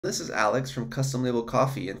This is Alex from Custom Label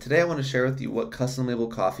Coffee, and today I want to share with you what Custom Label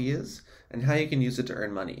Coffee is and how you can use it to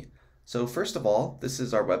earn money. So first of all, this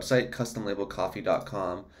is our website,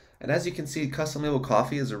 customlabelcoffee.com, and as you can see, Custom Label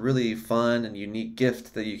Coffee is a really fun and unique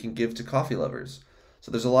gift that you can give to coffee lovers. So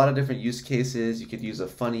there's a lot of different use cases. You could use a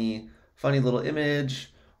funny little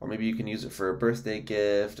image, or maybe you can use it for a birthday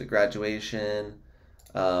gift, a graduation.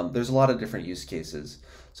 There's a lot of different use cases.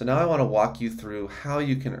 So now I want to walk you through how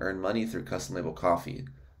you can earn money through Custom Label Coffee.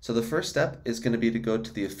 So the first step is going to be to go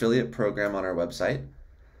to the affiliate program on our website.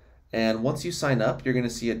 And once you sign up, you're going to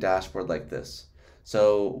see a dashboard like this.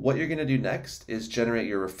 So what you're going to do next is generate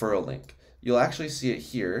your referral link. You'll actually see it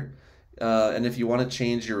here. And if you want to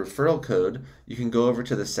change your referral code, you can go over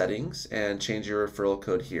to the settings and change your referral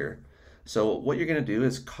code here. So what you're going to do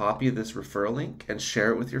is copy this referral link and share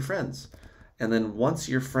it with your friends. And then once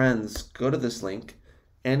your friends go to this link,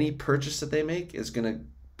 any purchase that they make is going to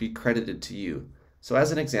be credited to you. So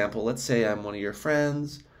as an example, let's say I'm one of your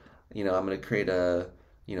friends. I'm going to create a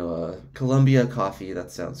Columbia coffee.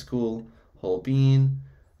 That sounds cool. Whole bean.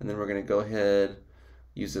 And then we're going to go ahead,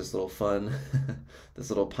 use this little fun,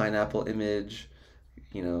 this little pineapple image,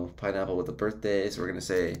 pineapple with a birthday. So we're going to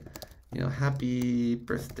say, happy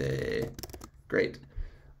birthday. Great.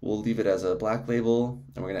 We'll leave it as a black label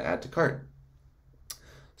and we're going to add to cart.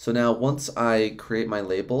 So now once I create my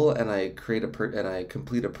label and I complete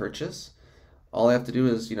a purchase, all I have to do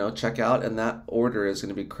is, check out, and that order is going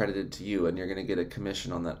to be credited to you and you're going to get a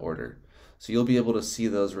commission on that order. So you'll be able to see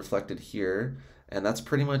those reflected here, and that's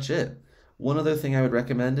pretty much it. One other thing I would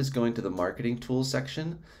recommend is going to the marketing tools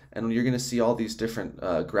section, and you're going to see all these different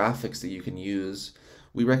graphics that you can use.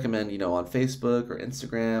 We recommend, on Facebook or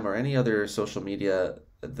Instagram or any other social media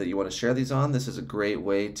that you want to share these on. This is a great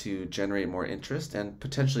way to generate more interest and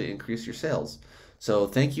potentially increase your sales. So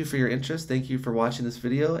thank you for your interest. Thank you for watching this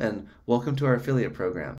video, and welcome to our affiliate program.